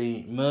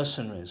the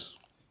mercenaries.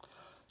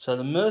 So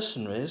the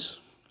mercenaries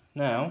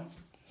now,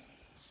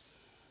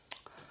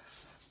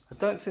 I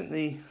don't think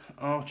the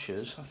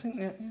archers. I think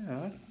that,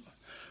 I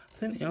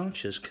think the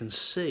archers can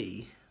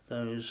see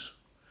those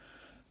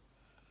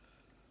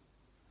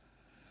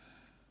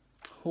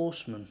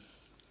horsemen.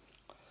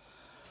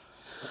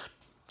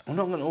 I'm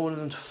not going to order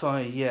them to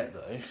fire yet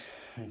though.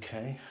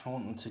 Okay, I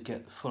want them to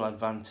get the full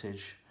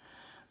advantage.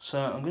 So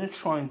I'm going to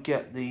try and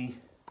get the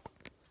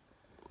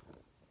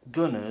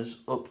gunners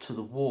up to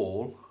the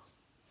wall,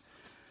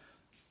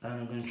 and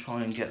I'm going to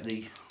try and get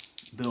the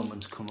billmen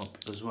to come up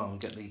as well and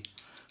get the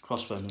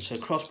crossbowmen. So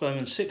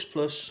crossbowmen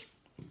 6+.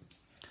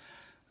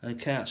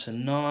 Okay, that's a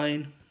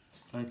 9.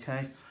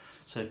 Okay,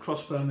 so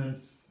crossbowmen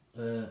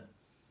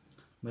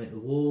make the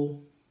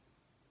wall.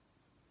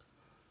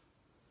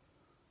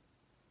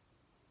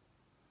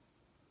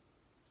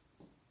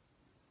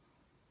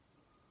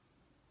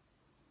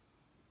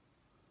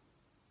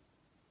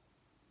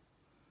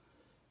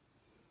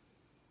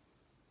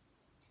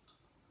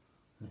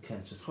 Okay,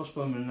 so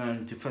crossbowmen are now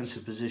in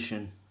defensive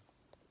position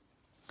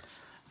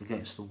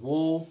against the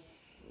wall.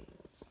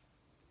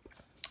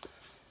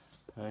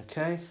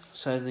 Okay,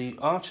 so the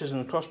archers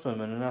and the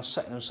crossbowmen are now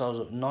setting themselves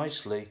up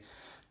nicely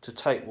to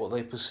take what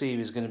they perceive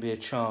is going to be a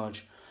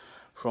charge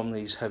from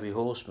these heavy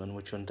horsemen,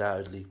 which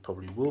undoubtedly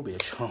probably will be a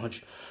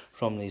charge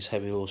from these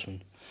heavy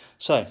horsemen.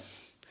 So,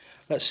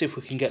 let's see if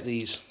we can get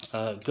these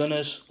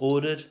gunners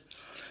ordered.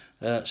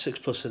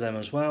 6+ of them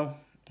as well.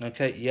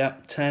 Okay, yeah,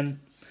 10.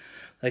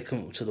 They come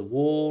up to the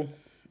wall.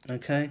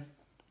 Okay,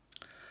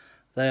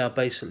 they are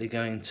basically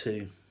going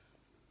to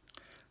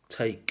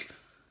take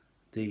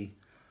the,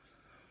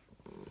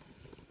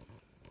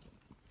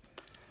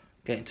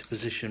 get into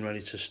position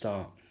ready to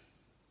start.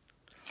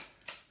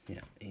 Yeah,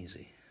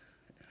 easy.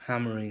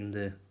 Hammering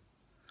the,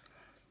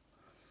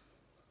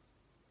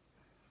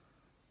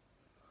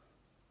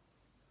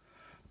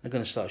 they're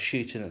going to start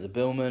shooting at the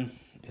billmen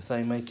if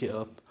they make it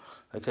up.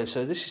 Okay,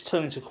 so this is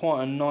turning to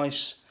quite a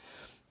nice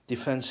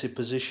defensive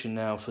position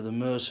now for the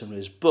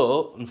mercenaries,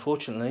 but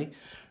unfortunately,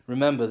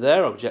 remember,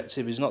 their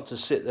objective is not to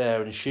sit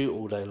there and shoot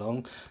all day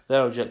long.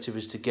 Their objective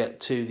is to get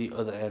to the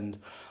other end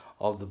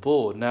of the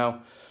board.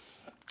 Now,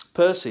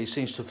 Percy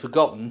seems to have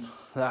forgotten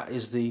that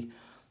is the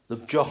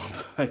job,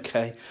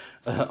 okay,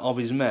 of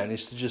his men,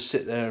 is to just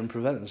sit there and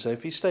prevent them. So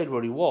if he stayed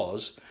where he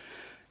was,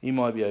 he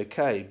might be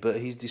okay, but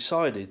he's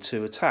decided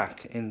to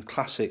attack in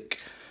classic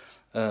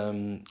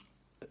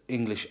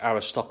English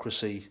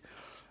aristocracy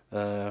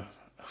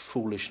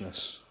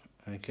foolishness.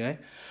 Okay,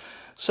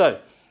 so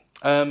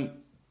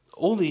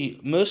all the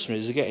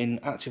mercenaries are getting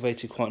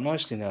activated quite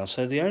nicely now.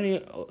 So the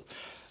only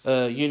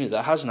unit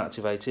that hasn't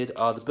activated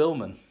are the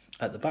billmen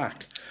at the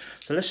back.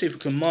 So let's see if we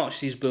can march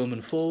these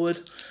billmen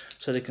forward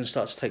so they can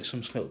start to take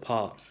some sort of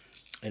part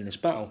in this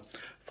battle.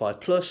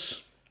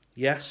 5+,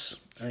 yes,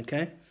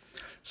 okay.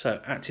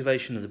 So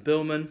activation of the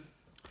billmen.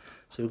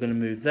 So we're going to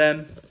move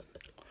them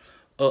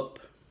up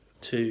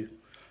to,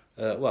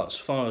 well, as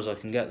far as I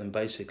can get them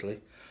basically.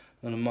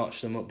 I'm going to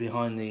march them up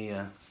behind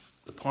the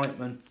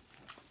pikemen,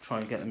 try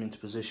and get them into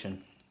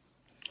position.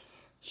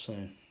 So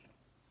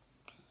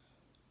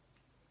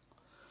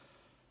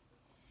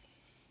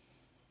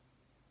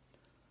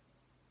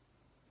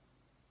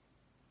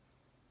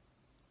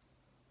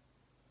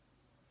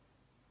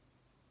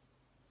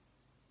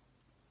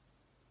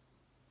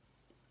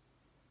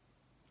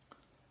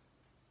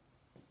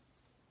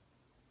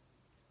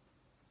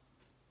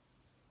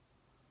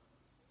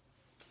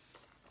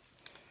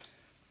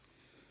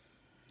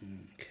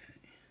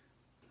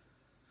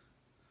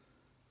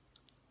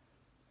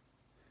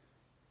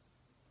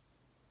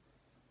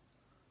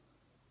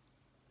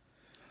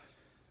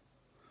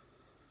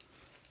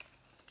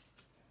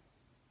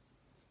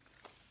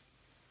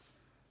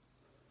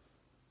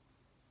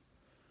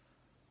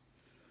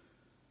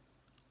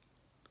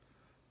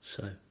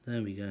So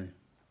there we go.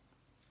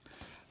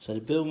 So the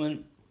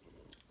billmen,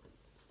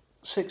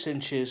 6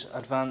 inches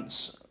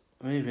advance,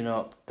 moving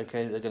up.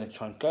 Okay, they're going to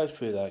try and go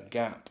through that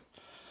gap,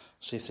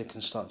 see if they can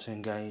start to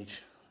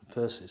engage the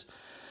Percys.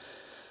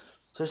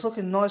 So it's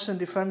looking nice and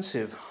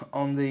defensive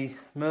on the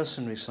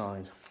mercenary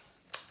side.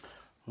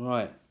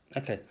 Right,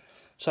 okay.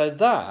 So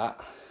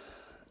that,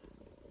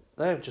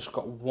 they've just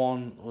got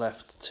one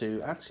left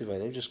to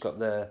activate. They've just got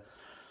their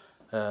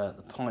the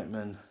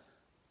pikemen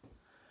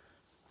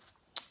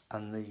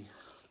and the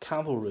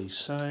cavalry.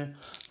 So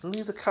we'll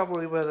leave the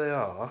cavalry where they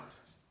are,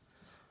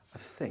 I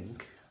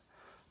think.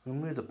 We'll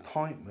move the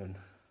pikemen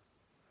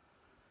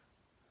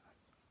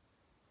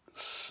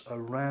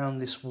around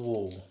this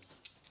wall.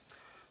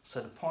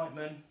 So the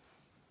pikemen,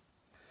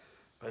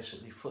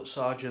 basically foot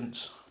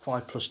sergeants,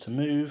 5+ to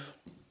move,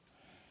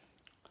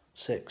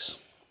 6.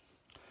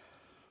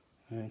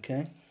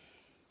 Okay,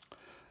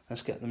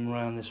 let's get them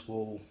around this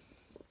wall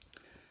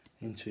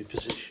into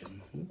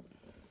position.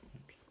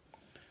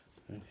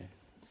 Okay,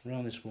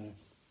 around this wall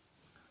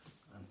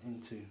and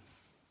into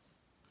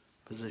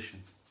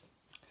position.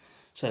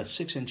 So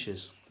 6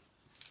 inches.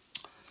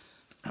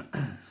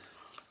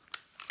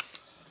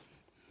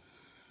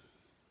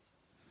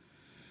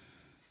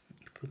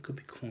 It could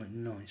be quite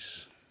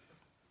nice.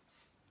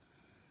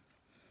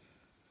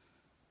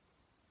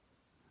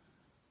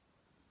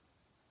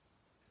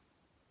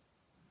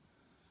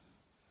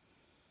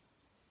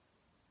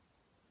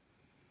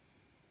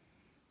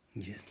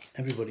 Yeah,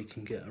 everybody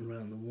can get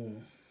around the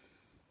wall.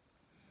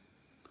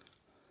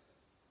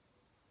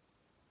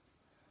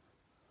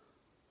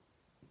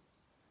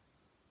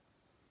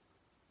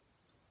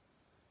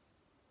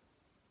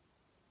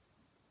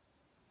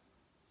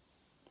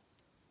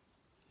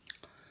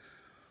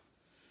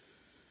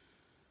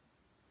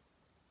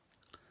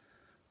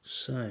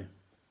 So,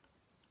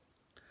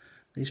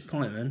 these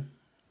pikemen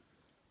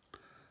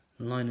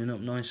lining up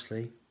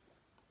nicely,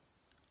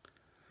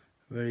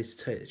 ready to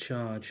take the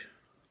charge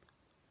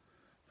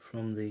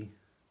from the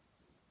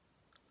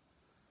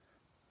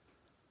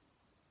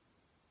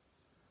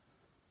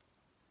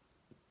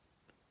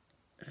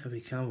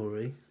heavy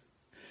cavalry.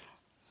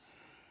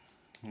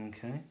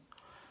 Okay.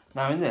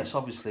 Now in this,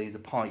 obviously, the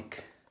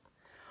pike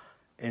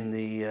in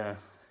the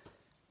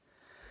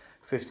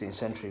 15th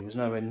century was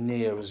nowhere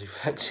near as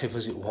effective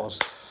as it was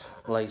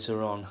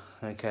later on,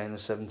 okay, in the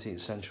 17th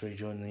century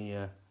during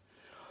the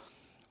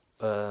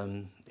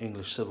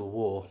English Civil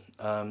War.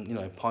 You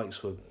know,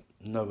 pikes were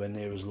nowhere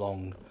near as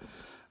long,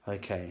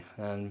 okay,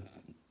 and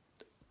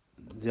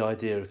the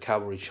idea of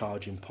cavalry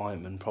charging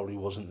pikemen probably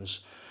wasn't as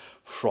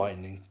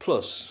frightening.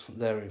 Plus,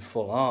 they're in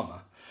full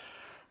armour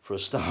for a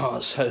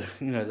start, so,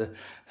 you know, the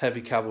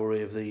heavy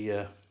cavalry of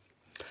the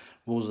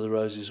Wars of the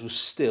Roses was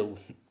still,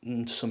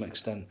 to some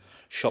extent,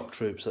 shock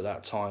troops at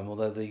that time,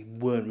 although they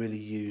weren't really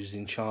used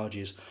in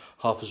charges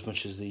half as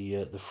much as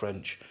the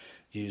French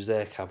used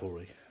their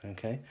cavalry.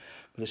 Okay,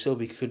 but it still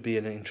could be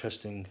an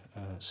interesting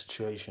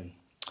situation.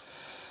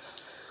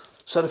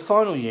 So the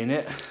final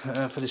unit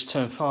for this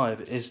turn 5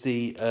 is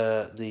the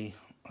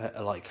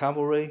light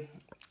cavalry.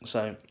 So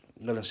I'm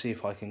going to see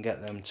if I can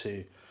get them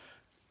to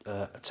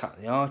attack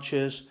the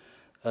archers.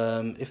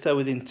 If they're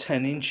within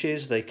 10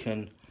 inches, they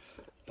can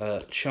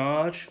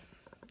charge.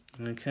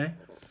 Okay.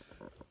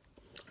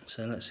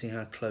 So let's see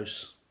how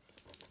close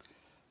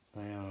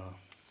they are.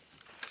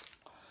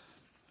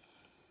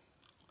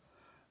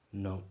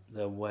 No,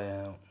 they're way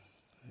out.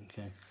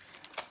 Okay,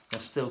 they're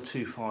still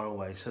too far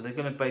away. So they're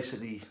going to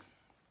basically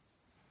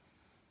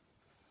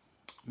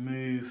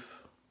move.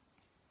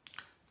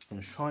 I'm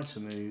going to try to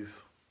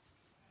move.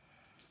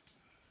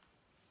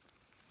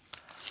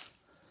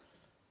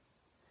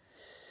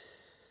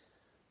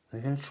 They're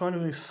going to try to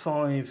move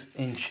 5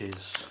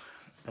 inches.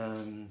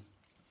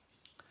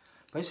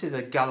 Basically,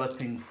 they're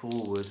galloping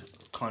forward,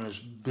 kind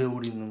of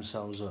building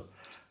themselves up,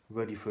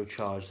 ready for a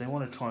charge. They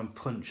want to try and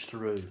punch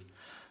through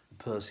the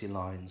Percy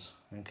lines.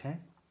 Okay,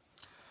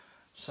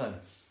 so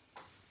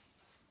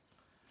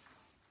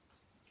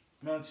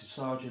mounted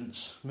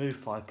sergeants, move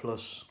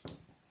 5+.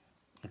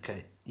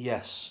 Okay,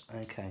 yes,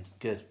 okay,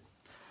 good.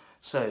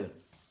 So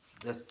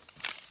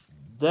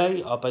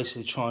they are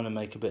basically trying to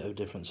make a bit of a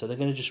difference. So they're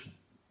going to just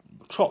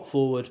trot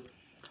forward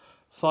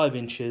 5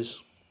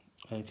 inches.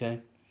 Okay,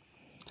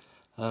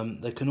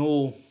 they can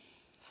all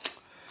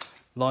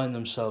line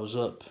themselves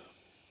up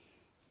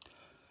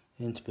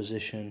into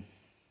position,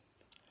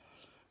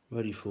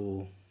 ready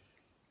for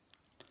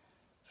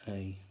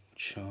a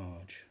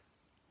charge.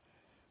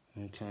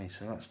 Okay,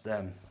 so that's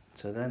them.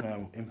 So they're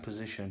now in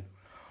position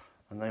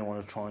and they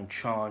want to try and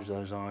charge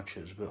those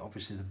archers, but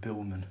obviously the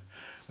billmen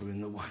are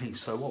in the way.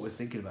 So what we're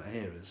thinking about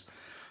here is,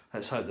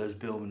 let's hope those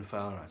billmen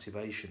fail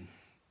activation.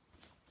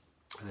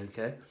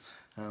 Okay,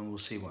 and we'll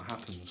see what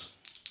happens.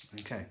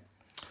 Okay,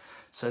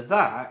 so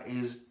that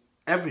is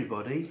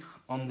everybody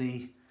on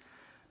the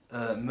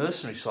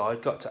mercenary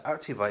side got to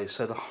activate.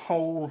 So the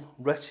whole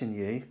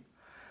retinue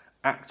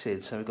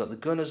acted. So we've got the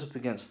gunners up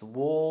against the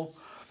wall.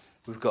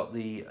 We've got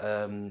the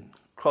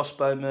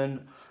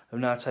crossbowmen have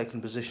now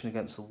taken position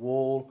against the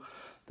wall.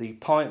 The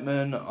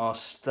pikemen are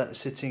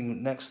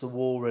sitting next to the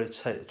wall, ready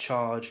to take the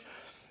charge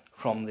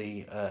from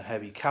the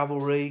heavy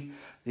cavalry.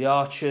 The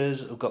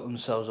archers have got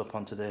themselves up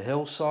onto the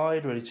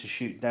hillside, ready to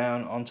shoot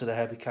down onto the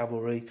heavy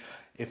cavalry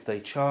if they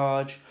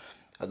charge.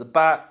 At the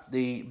back,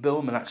 the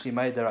billmen actually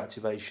made their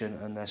activation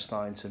and they're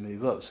starting to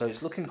move up. So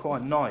it's looking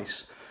quite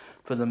nice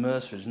for the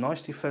mercenaries.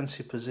 Nice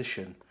defensive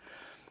position.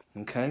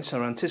 Okay, so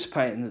we're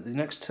anticipating that the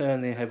next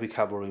turn the heavy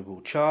cavalry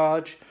will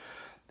charge.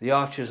 The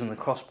archers and the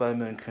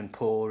crossbowmen can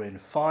pour in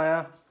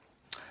fire.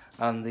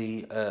 And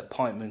the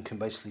pikemen can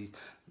basically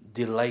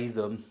delay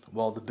them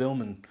while the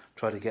billmen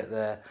try to get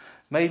there.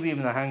 Maybe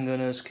even the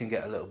handgunners can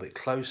get a little bit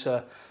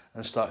closer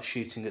and start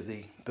shooting at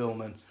the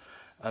billmen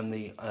and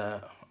the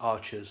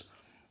archers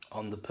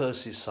on the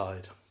Percy's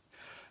side.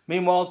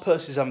 Meanwhile,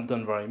 Percy's haven't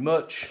done very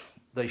much.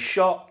 They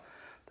shot,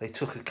 they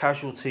took a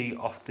casualty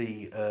off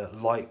the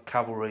light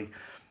cavalry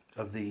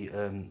of the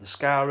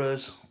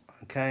Scourers.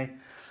 Okay,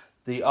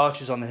 the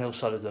archers on the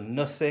hillside have done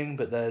nothing,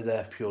 but they're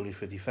there purely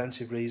for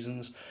defensive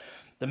reasons.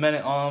 The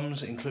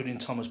men-at-arms, including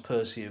Thomas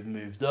Percy, have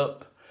moved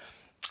up,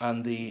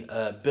 and the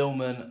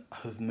billmen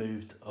have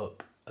moved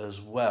up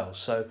as well.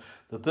 So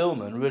the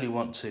billmen really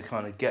want to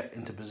kind of get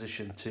into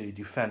position to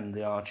defend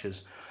the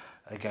archers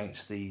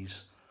against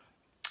these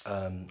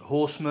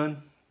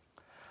horsemen.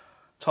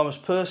 Thomas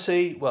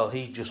Percy, well,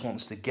 he just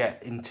wants to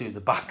get into the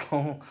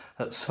battle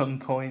at some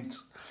point.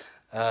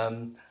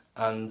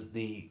 And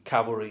the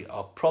cavalry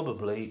are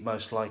probably,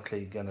 most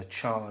likely, going to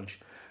charge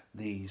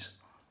these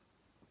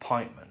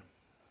pikemen.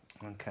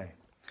 Okay,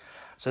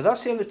 so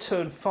that's the end of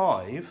turn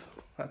 5.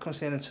 That comes to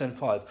the end of turn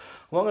 5.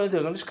 What I'm going to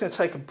do, I'm just going to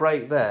take a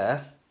break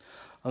there.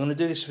 I'm going to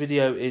do this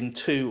video in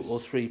 2 or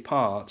 3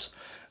 parts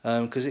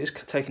because it's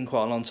taking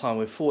quite a long time.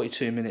 We're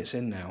 42 minutes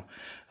in now,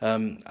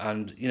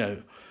 and you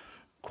know,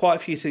 quite a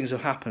few things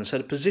have happened. So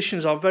the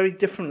positions are very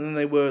different than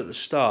they were at the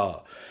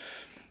start.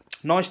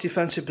 Nice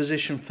defensive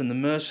position from the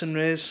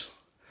mercenaries.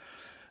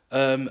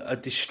 A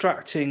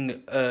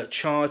distracting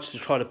charge to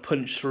try to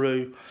punch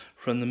through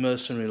from the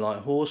mercenary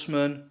light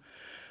horsemen.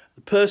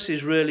 The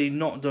Percy's really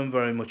not done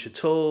very much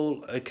at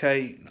all.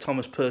 Okay,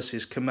 Thomas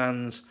Percy's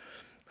commands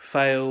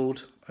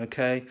failed.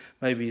 Okay,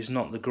 maybe he's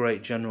not the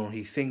great general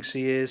he thinks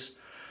he is.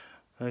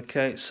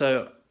 Okay,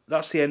 so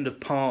that's the end of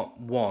part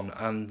 1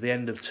 and the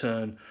end of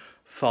turn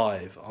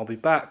 5. I'll be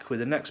back with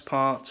the next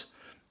part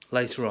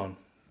later on.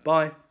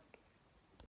 Bye.